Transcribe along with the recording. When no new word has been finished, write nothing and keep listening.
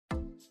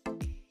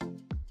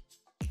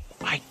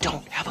I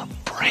don't have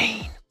a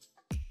brain.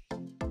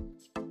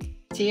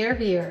 Dear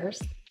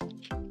viewers,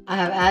 I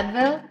have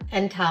Advil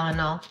and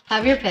Tylenol.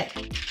 Have your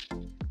pick.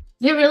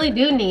 You really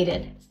do need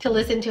it to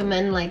listen to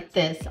men like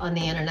this on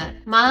the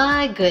internet.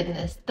 My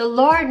goodness, the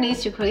Lord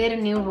needs to create a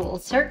new rule.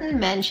 Certain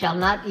men shall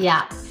not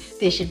yap.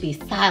 They should be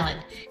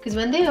silent, because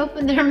when they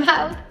open their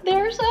mouth,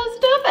 they're so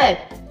stupid.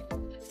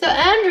 So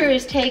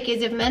Andrew's take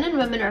is, if men and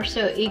women are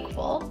so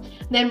equal,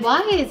 then why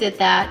is it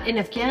that in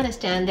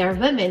Afghanistan there are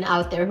women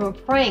out there who are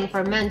praying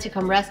for men to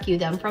come rescue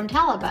them from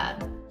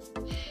Taliban?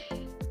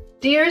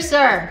 Dear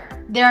sir,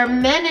 there are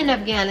men in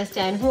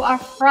Afghanistan who are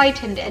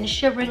frightened and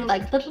shivering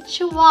like little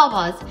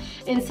chihuahuas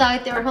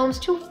inside their homes,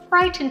 too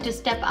frightened to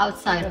step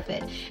outside of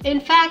it. In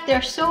fact,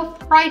 they're so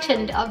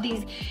frightened of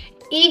these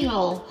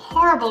evil,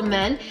 horrible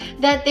men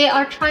that they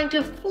are trying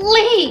to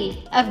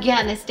flee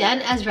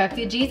Afghanistan as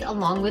refugees,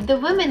 along with the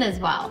women as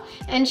well,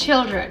 and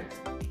children.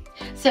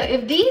 So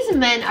if these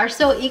men are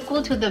so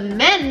equal to the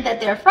men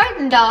that they're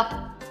frightened of,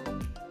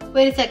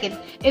 wait a second,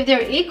 if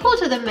they're equal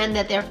to the men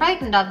that they're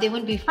frightened of, they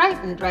wouldn't be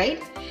frightened,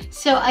 right?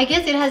 So I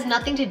guess it has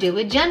nothing to do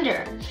with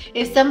gender.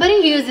 If somebody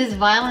uses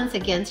violence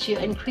against you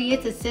and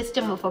creates a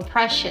system of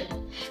oppression,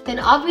 then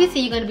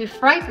obviously you're going to be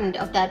frightened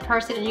of that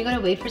person, and you're going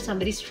to wait for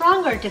somebody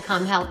stronger to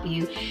come help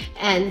you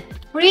and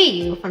free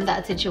you from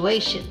that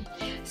situation.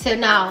 So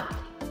now,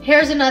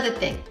 here's another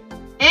thing.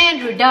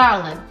 Andrew,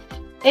 darling,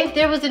 if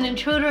there was an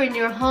intruder in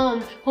your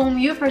home whom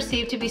you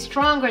perceive to be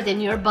stronger than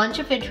your bunch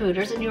of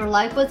intruders and your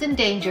life was in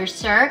danger,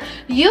 sir,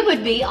 you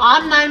would be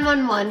on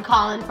 911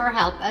 calling for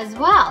help as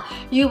well.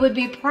 You would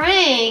be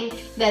praying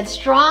that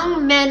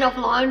strong men of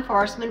law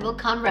enforcement will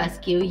come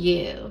rescue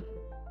you.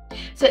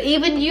 So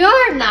even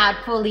you're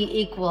not fully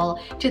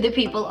equal to the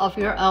people of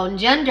your own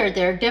gender.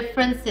 There are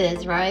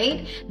differences,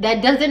 right?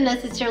 That doesn't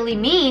necessarily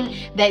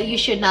mean that you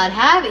should not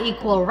have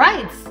equal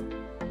rights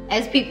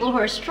as people who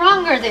are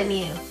stronger than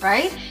you,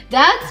 right?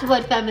 That's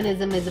what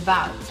feminism is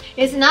about.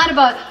 It's not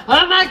about,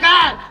 oh my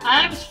God,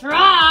 I'm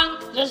strong,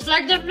 just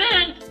like the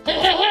men.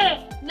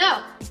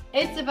 No,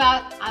 it's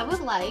about, I would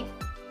like,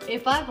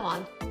 if I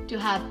want, to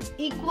have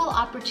equal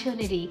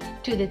opportunity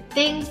to the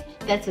things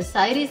that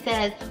society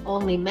says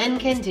only men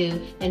can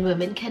do and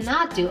women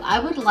cannot do. I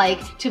would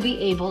like to be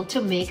able to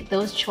make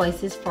those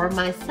choices for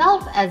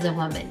myself as a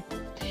woman.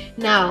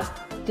 Now,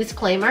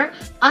 disclaimer,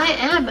 I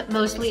am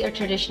mostly a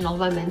traditional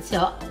woman,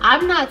 so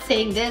I'm not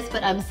saying this,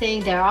 but I'm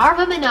saying there are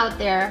women out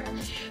there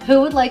who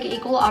would like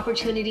equal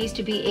opportunities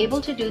to be able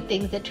to do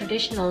things that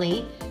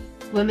traditionally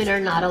women are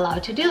not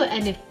allowed to do.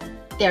 And if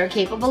they're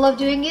capable of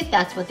doing it,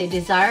 that's what they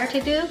desire to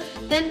do,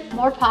 then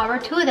more power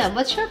to them.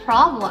 What's your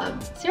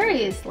problem?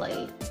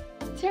 Seriously.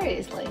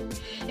 Seriously.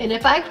 And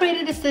if I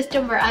created a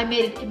system where I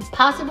made it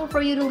impossible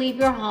for you to leave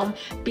your home,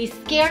 be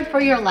scared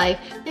for your life,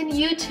 then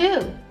you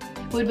too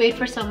would wait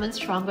for someone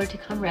stronger to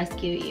come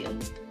rescue you.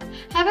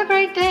 Have a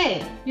great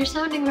day. You're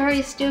sounding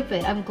very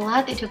stupid. I'm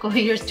glad they took away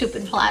your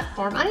stupid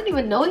platform. I didn't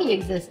even know he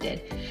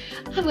existed.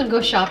 I'm gonna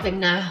go shopping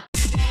now.